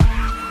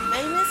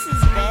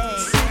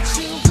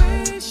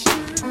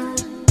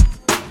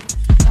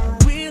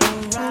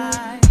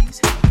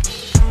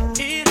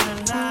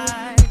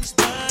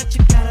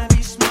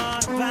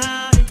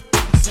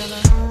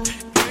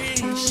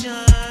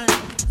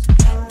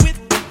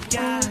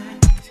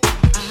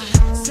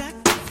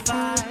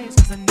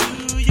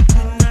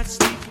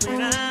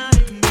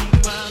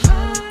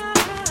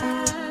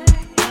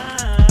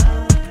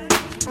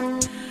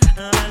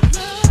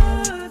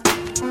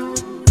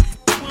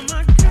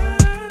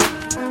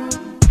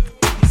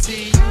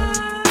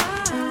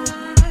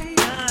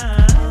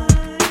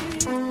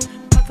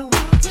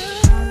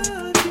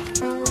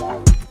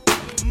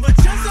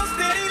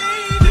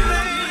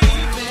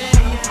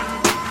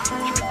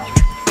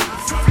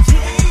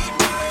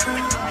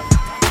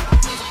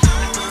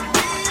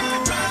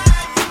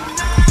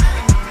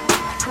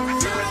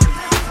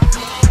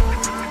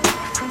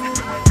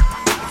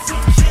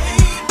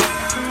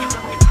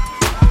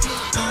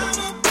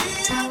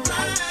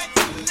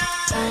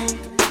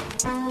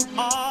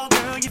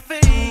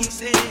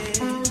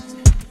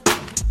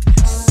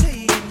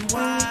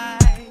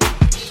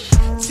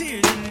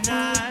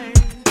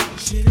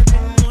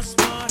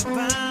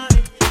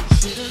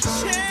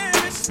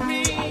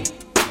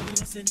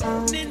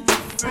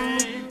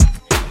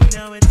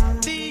Now it's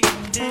the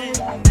end,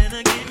 and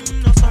again,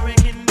 no story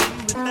can end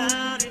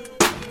without it.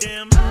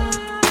 Damn, I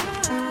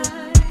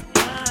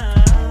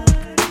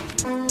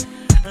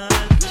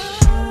love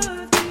you.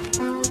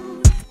 You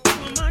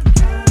are my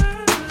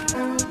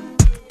girl.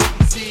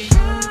 See,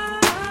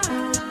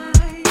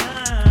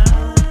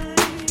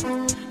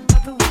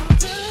 the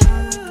world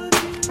love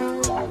you,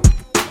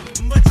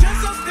 but you're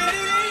so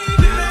steady,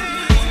 baby.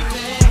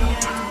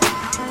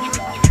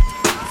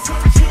 So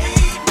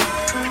keep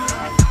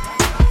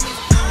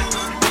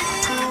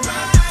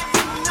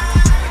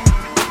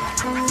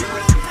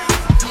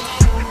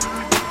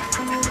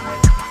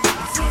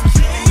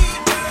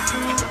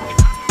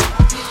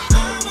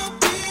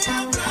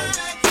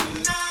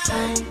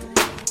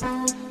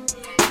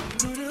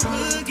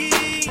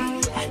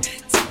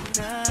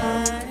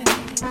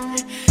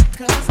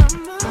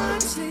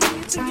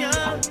too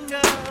young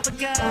of a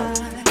guy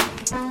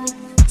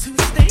to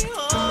stay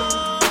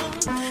home,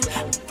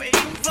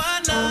 waiting for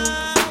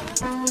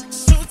love.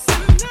 So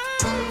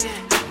tonight,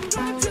 I'm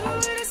gonna do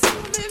it as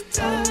you've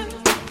done,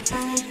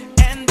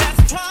 and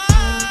that's why,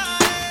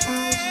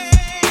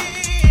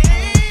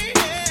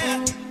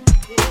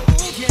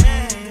 oh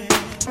yeah,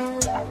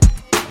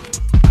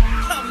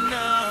 oh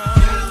no,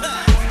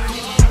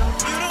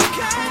 you don't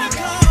gotta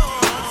go.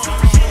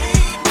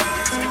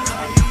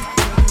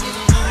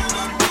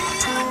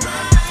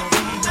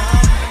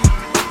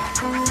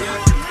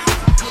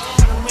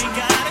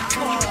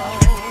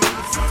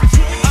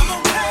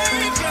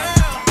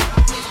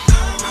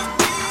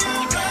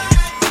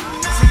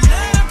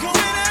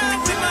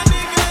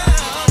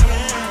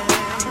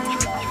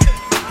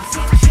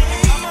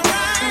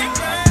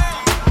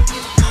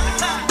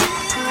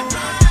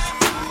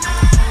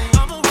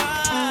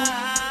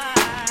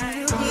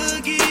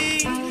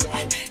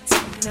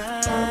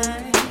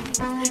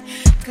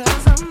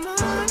 Cause I'm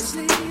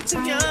honestly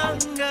too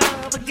young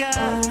of a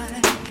guy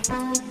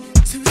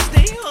to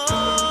stay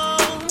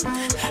home,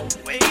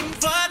 waiting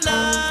for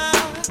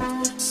love.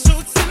 So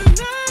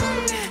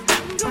tonight,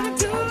 I'm gonna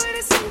do it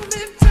as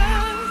you've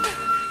done,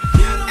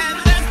 and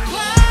that's why.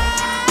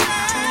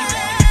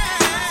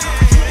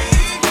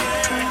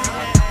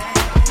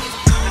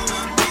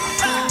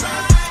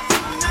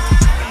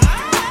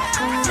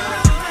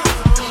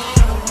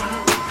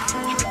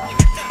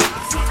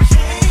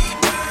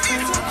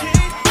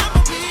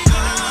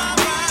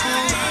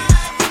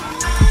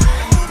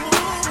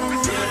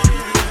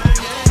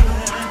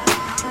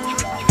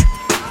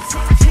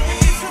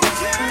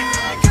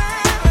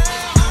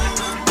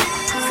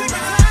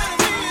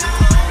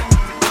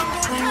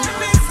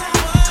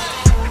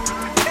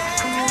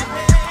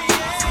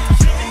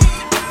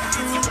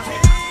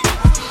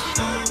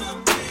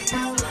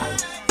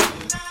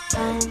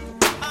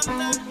 I'm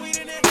not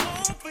waiting at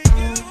home for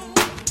you.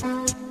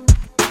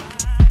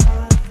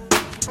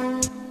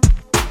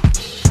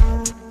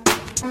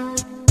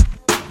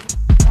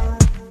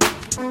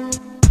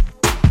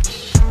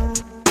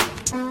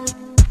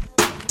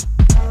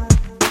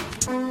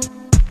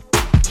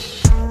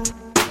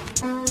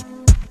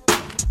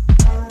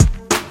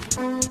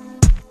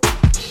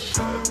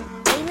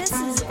 Hey,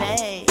 Mrs.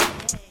 Bay.